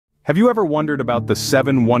Have you ever wondered about the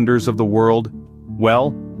 7 wonders of the world?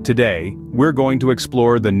 Well, today, we're going to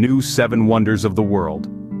explore the new 7 wonders of the world.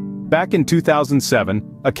 Back in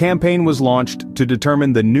 2007, a campaign was launched to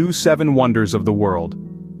determine the new 7 wonders of the world.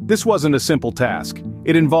 This wasn't a simple task.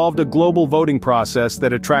 It involved a global voting process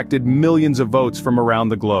that attracted millions of votes from around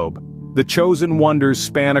the globe. The chosen wonders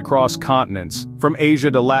span across continents, from Asia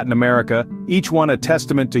to Latin America, each one a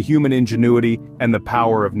testament to human ingenuity and the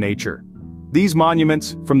power of nature. These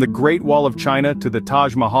monuments, from the Great Wall of China to the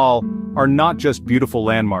Taj Mahal, are not just beautiful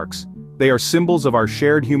landmarks. They are symbols of our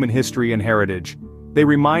shared human history and heritage. They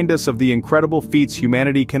remind us of the incredible feats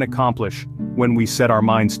humanity can accomplish when we set our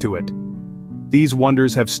minds to it. These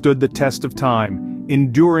wonders have stood the test of time,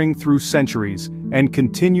 enduring through centuries, and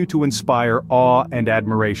continue to inspire awe and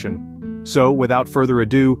admiration. So, without further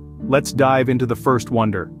ado, let's dive into the first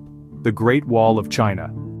wonder: the Great Wall of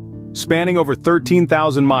China. Spanning over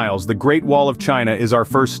 13,000 miles, the Great Wall of China is our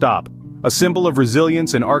first stop. A symbol of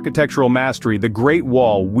resilience and architectural mastery, the Great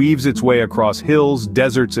Wall weaves its way across hills,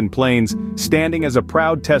 deserts, and plains, standing as a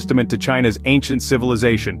proud testament to China's ancient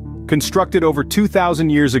civilization. Constructed over 2,000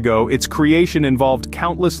 years ago, its creation involved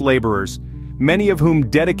countless laborers, many of whom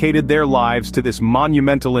dedicated their lives to this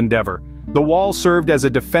monumental endeavor. The wall served as a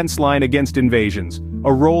defense line against invasions,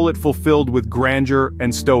 a role it fulfilled with grandeur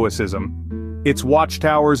and stoicism. Its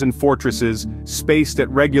watchtowers and fortresses, spaced at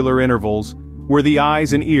regular intervals, were the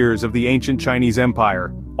eyes and ears of the ancient Chinese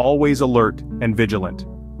Empire, always alert and vigilant.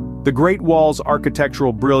 The Great Wall's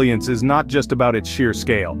architectural brilliance is not just about its sheer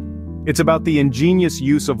scale. It's about the ingenious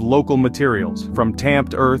use of local materials, from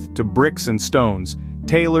tamped earth to bricks and stones,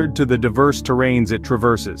 tailored to the diverse terrains it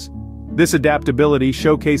traverses. This adaptability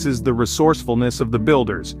showcases the resourcefulness of the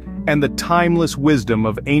builders and the timeless wisdom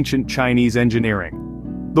of ancient Chinese engineering.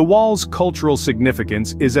 The wall's cultural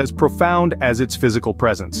significance is as profound as its physical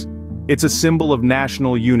presence. It's a symbol of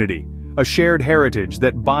national unity, a shared heritage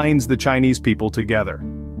that binds the Chinese people together.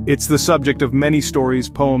 It's the subject of many stories,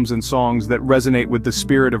 poems, and songs that resonate with the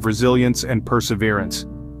spirit of resilience and perseverance.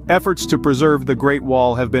 Efforts to preserve the Great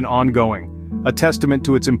Wall have been ongoing, a testament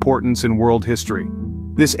to its importance in world history.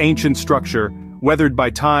 This ancient structure, weathered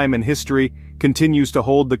by time and history, continues to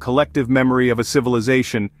hold the collective memory of a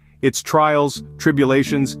civilization, its trials,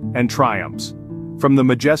 tribulations, and triumphs. From the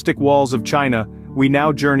majestic walls of China, we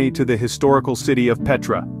now journey to the historical city of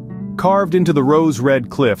Petra. Carved into the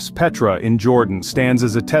rose-red cliffs, Petra in Jordan stands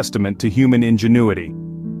as a testament to human ingenuity.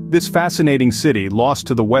 This fascinating city, lost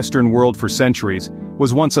to the Western world for centuries,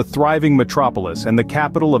 was once a thriving metropolis and the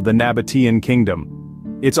capital of the Nabatean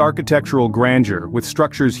kingdom. Its architectural grandeur, with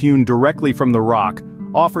structures hewn directly from the rock,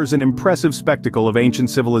 offers an impressive spectacle of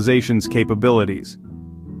ancient civilization's capabilities.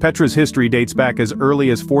 Petra's history dates back as early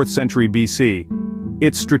as 4th century BC.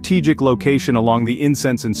 Its strategic location along the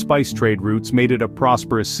incense and spice trade routes made it a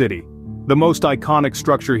prosperous city. The most iconic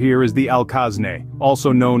structure here is the Alcazne,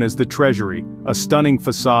 also known as the Treasury, a stunning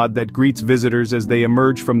facade that greets visitors as they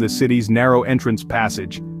emerge from the city's narrow entrance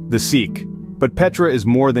passage, the Sikh. But Petra is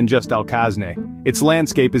more than just Alcazne. Its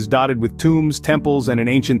landscape is dotted with tombs, temples, and an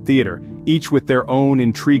ancient theater, each with their own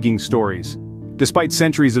intriguing stories. Despite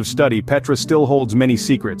centuries of study, Petra still holds many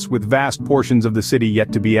secrets, with vast portions of the city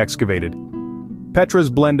yet to be excavated. Petra's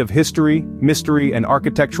blend of history, mystery, and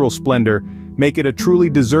architectural splendor make it a truly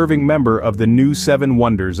deserving member of the new 7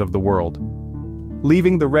 wonders of the world.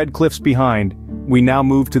 Leaving the red cliffs behind, we now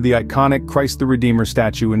move to the iconic Christ the Redeemer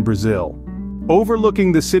statue in Brazil.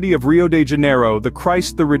 Overlooking the city of Rio de Janeiro, the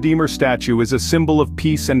Christ the Redeemer statue is a symbol of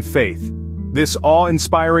peace and faith. This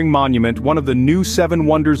awe-inspiring monument, one of the new 7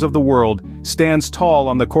 wonders of the world, stands tall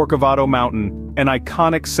on the Corcovado mountain, an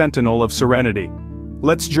iconic sentinel of serenity.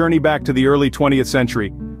 Let's journey back to the early 20th century,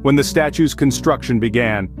 when the statue's construction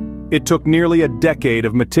began. It took nearly a decade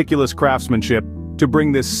of meticulous craftsmanship to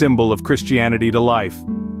bring this symbol of Christianity to life.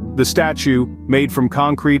 The statue, made from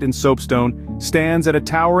concrete and soapstone, stands at a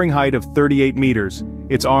towering height of 38 meters,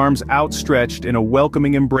 its arms outstretched in a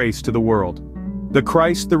welcoming embrace to the world. The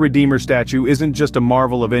Christ the Redeemer statue isn't just a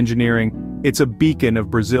marvel of engineering, it's a beacon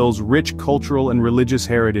of Brazil's rich cultural and religious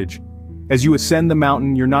heritage. As you ascend the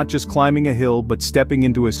mountain, you're not just climbing a hill but stepping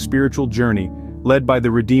into a spiritual journey, led by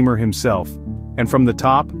the Redeemer himself. And from the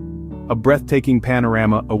top, a breathtaking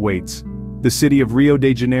panorama awaits. The city of Rio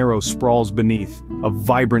de Janeiro sprawls beneath, a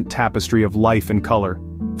vibrant tapestry of life and color.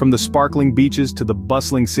 From the sparkling beaches to the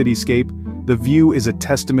bustling cityscape, the view is a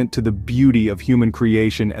testament to the beauty of human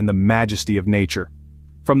creation and the majesty of nature.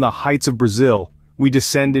 From the heights of Brazil, we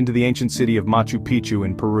descend into the ancient city of Machu Picchu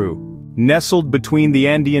in Peru. Nestled between the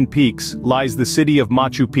Andean peaks lies the city of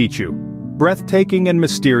Machu Picchu. Breathtaking and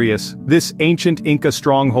mysterious, this ancient Inca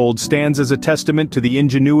stronghold stands as a testament to the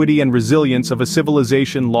ingenuity and resilience of a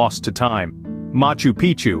civilization lost to time. Machu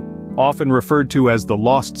Picchu, often referred to as the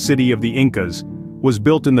lost city of the Incas, was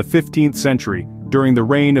built in the 15th century during the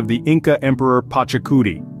reign of the Inca Emperor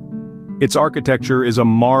Pachacuti. Its architecture is a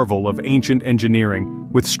marvel of ancient engineering,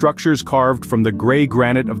 with structures carved from the gray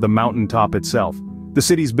granite of the mountaintop itself. The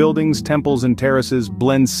city's buildings, temples and terraces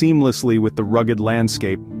blend seamlessly with the rugged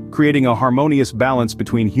landscape, creating a harmonious balance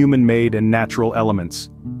between human-made and natural elements.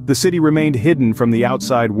 The city remained hidden from the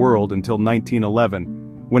outside world until 1911,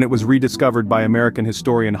 when it was rediscovered by American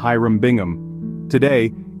historian Hiram Bingham.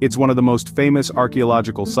 Today, it's one of the most famous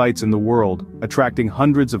archaeological sites in the world, attracting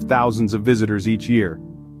hundreds of thousands of visitors each year.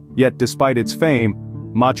 Yet despite its fame,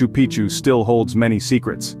 Machu Picchu still holds many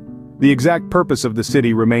secrets. The exact purpose of the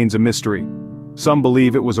city remains a mystery. Some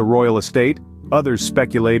believe it was a royal estate, others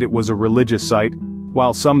speculate it was a religious site,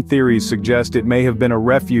 while some theories suggest it may have been a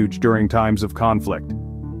refuge during times of conflict.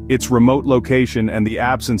 Its remote location and the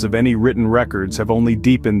absence of any written records have only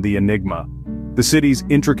deepened the enigma. The city's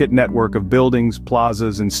intricate network of buildings,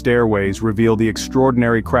 plazas and stairways reveal the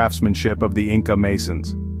extraordinary craftsmanship of the Inca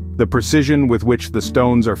masons. The precision with which the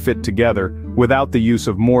stones are fit together, without the use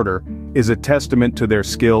of mortar, is a testament to their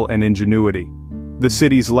skill and ingenuity. The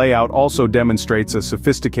city's layout also demonstrates a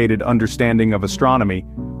sophisticated understanding of astronomy,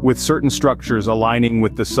 with certain structures aligning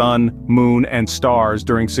with the sun, moon and stars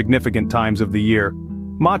during significant times of the year.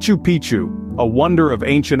 Machu Picchu, a wonder of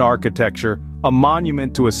ancient architecture, a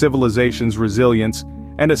monument to a civilization's resilience,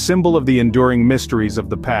 and a symbol of the enduring mysteries of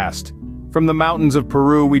the past. From the mountains of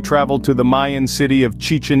Peru we travel to the Mayan city of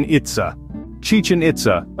Chichen Itza. Chichen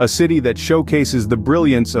Itza, a city that showcases the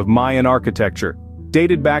brilliance of Mayan architecture.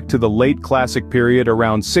 Dated back to the late Classic period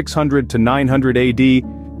around 600 to 900 AD,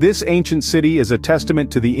 this ancient city is a testament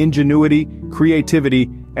to the ingenuity, creativity,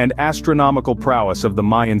 and astronomical prowess of the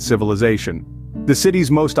Mayan civilization. The city's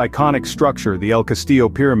most iconic structure, the El Castillo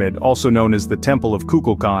Pyramid, also known as the Temple of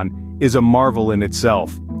Kukulkan, is a marvel in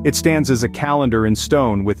itself. It stands as a calendar in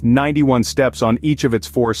stone with 91 steps on each of its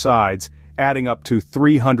four sides, adding up to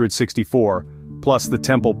 364, plus the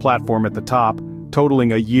temple platform at the top,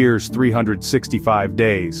 totaling a year's 365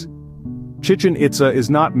 days. Chichen Itza is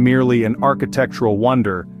not merely an architectural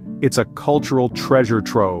wonder, it's a cultural treasure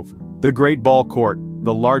trove. The Great Ball Court,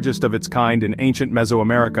 the largest of its kind in ancient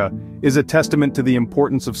Mesoamerica, is a testament to the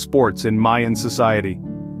importance of sports in Mayan society.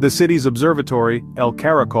 The city's observatory, El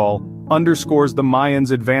Caracol, underscores the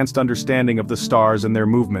Mayans' advanced understanding of the stars and their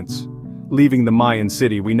movements. Leaving the Mayan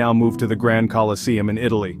city, we now move to the Grand Colosseum in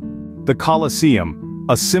Italy. The Colosseum,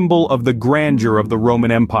 a symbol of the grandeur of the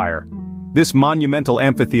Roman Empire. This monumental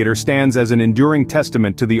amphitheater stands as an enduring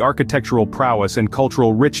testament to the architectural prowess and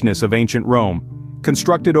cultural richness of ancient Rome.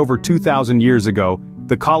 Constructed over 2,000 years ago,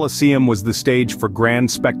 the Colosseum was the stage for grand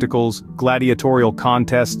spectacles, gladiatorial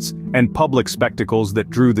contests, and public spectacles that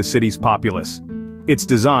drew the city's populace. Its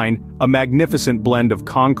design, a magnificent blend of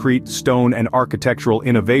concrete, stone and architectural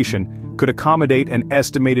innovation, could accommodate an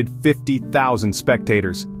estimated 50,000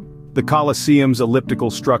 spectators. The Colosseum's elliptical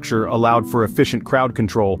structure allowed for efficient crowd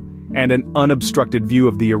control and an unobstructed view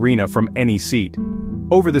of the arena from any seat.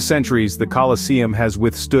 Over the centuries, the Colosseum has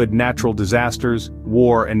withstood natural disasters,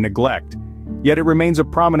 war and neglect, yet it remains a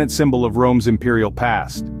prominent symbol of Rome's imperial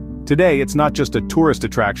past. Today it's not just a tourist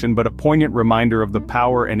attraction but a poignant reminder of the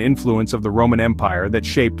power and influence of the Roman Empire that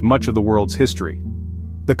shaped much of the world's history.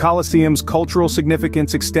 The Colosseum's cultural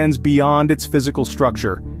significance extends beyond its physical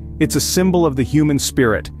structure. It's a symbol of the human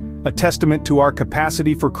spirit, a testament to our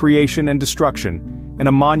capacity for creation and destruction, and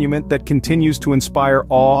a monument that continues to inspire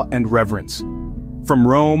awe and reverence. From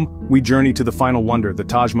Rome, we journey to the final wonder, the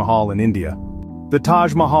Taj Mahal in India. The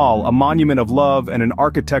Taj Mahal, a monument of love and an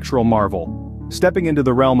architectural marvel. Stepping into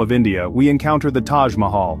the realm of India, we encounter the Taj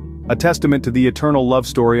Mahal, a testament to the eternal love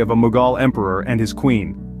story of a Mughal emperor and his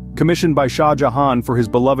queen. Commissioned by Shah Jahan for his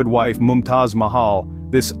beloved wife Mumtaz Mahal,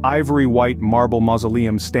 this ivory-white marble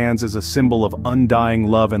mausoleum stands as a symbol of undying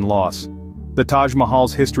love and loss. The Taj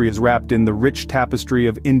Mahal's history is wrapped in the rich tapestry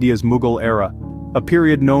of India's Mughal era, a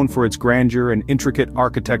period known for its grandeur and intricate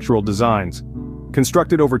architectural designs.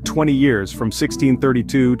 Constructed over 20 years from 1632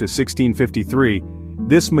 to 1653,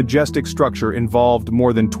 this majestic structure involved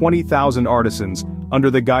more than 20,000 artisans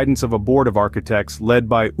under the guidance of a board of architects led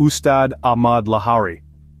by Ustad Ahmad Lahari.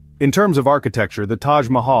 In terms of architecture, the Taj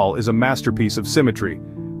Mahal is a masterpiece of symmetry,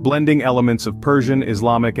 blending elements of Persian,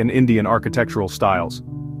 Islamic and Indian architectural styles.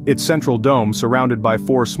 Its central dome, surrounded by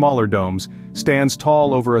four smaller domes, stands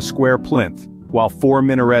tall over a square plinth, while four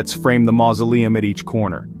minarets frame the mausoleum at each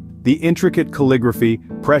corner. The intricate calligraphy,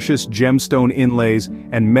 precious gemstone inlays,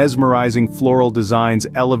 and mesmerizing floral designs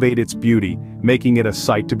elevate its beauty, making it a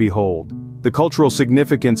sight to behold. The cultural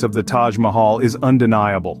significance of the Taj Mahal is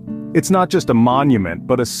undeniable. It's not just a monument,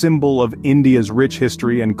 but a symbol of India's rich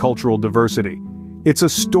history and cultural diversity. It's a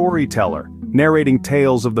storyteller, narrating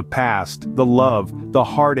tales of the past, the love, the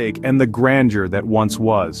heartache, and the grandeur that once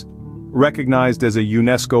was. Recognized as a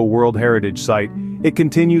UNESCO World Heritage Site, it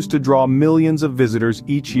continues to draw millions of visitors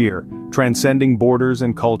each year, transcending borders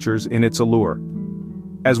and cultures in its allure.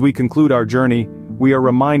 As we conclude our journey, we are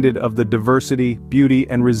reminded of the diversity, beauty,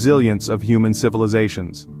 and resilience of human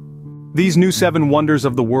civilizations. These new 7 wonders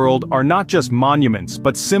of the world are not just monuments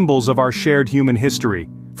but symbols of our shared human history,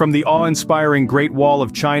 from the awe-inspiring Great Wall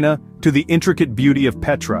of China to the intricate beauty of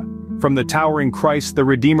Petra, from the towering Christ the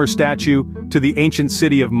Redeemer statue to the ancient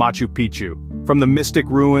city of Machu Picchu, from the mystic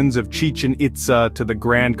ruins of Chichen Itza to the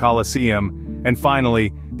Grand Colosseum, and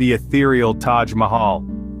finally, the ethereal Taj Mahal.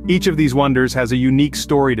 Each of these wonders has a unique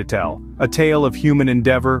story to tell, a tale of human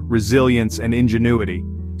endeavor, resilience, and ingenuity.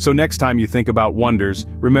 So next time you think about wonders,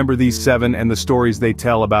 remember these 7 and the stories they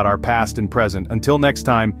tell about our past and present. Until next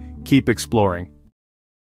time, keep exploring.